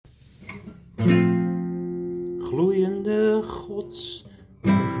trots.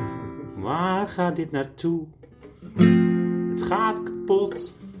 Waar gaat dit naartoe? Het gaat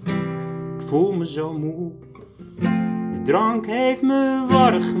kapot. Ik voel me zo moe. De drank heeft me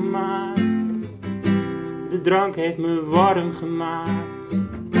warm gemaakt. De drank heeft me warm gemaakt.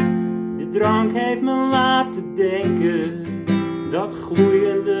 De drank heeft me laten denken dat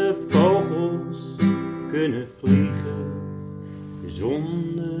gloeiende vogels kunnen vliegen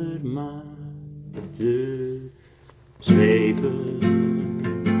zonder maar te zweven,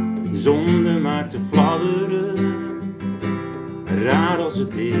 zonder maar te fladderen. Raar als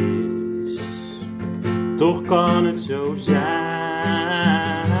het is, toch kan het zo zijn.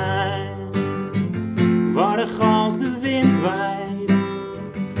 Warrig als de wind waait,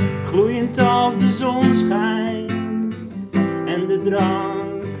 gloeiend als de zon schijnt. En de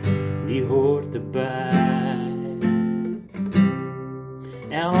drank, die hoort erbij.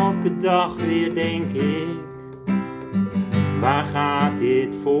 Elke dag weer denk ik, waar gaat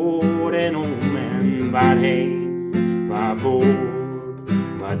dit voor en om en waarheen, waarvoor,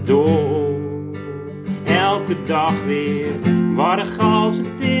 waardoor. Elke dag weer, warrig als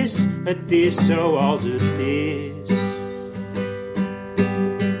het is zoals het is.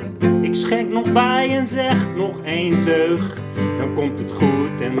 Ik schenk nog bij en zeg nog 1 teug, dan komt het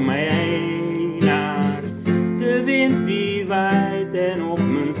goed en mee naar de wind die waait en op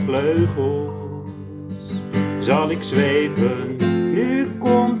mijn vleugels zal ik zweven. Nu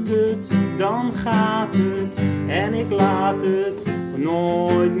komt het, dan gaat het en ik laat het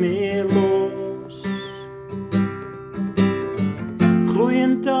nooit meer los.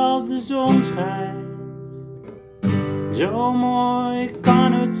 Gloeiend als de zon schijnt, zo mooi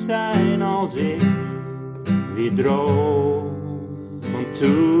kan het zijn als ik weer droom van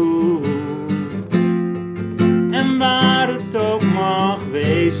toen. En waar het ook mag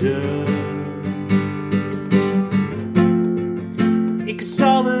wezen, ik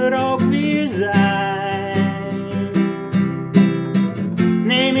zal er ook weer zijn.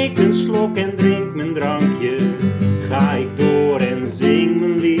 Neem ik een slok en drink mijn drankje, ga ik door en zing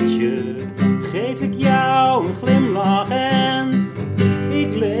mijn liedje. Geef ik jou een glimlach en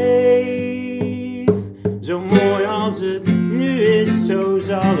ik leef. Zo mooi als het nu is, zo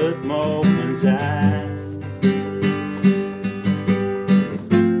zal het mogen zijn.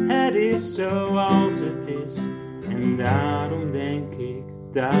 Het is zoals het is en daarom denk ik,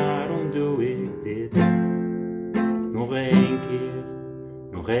 daarom doe ik dit. Nog 1 keer,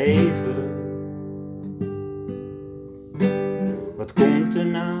 nog even. Wat komt er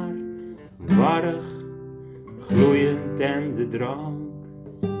naar, warrig, gloeiend en de drank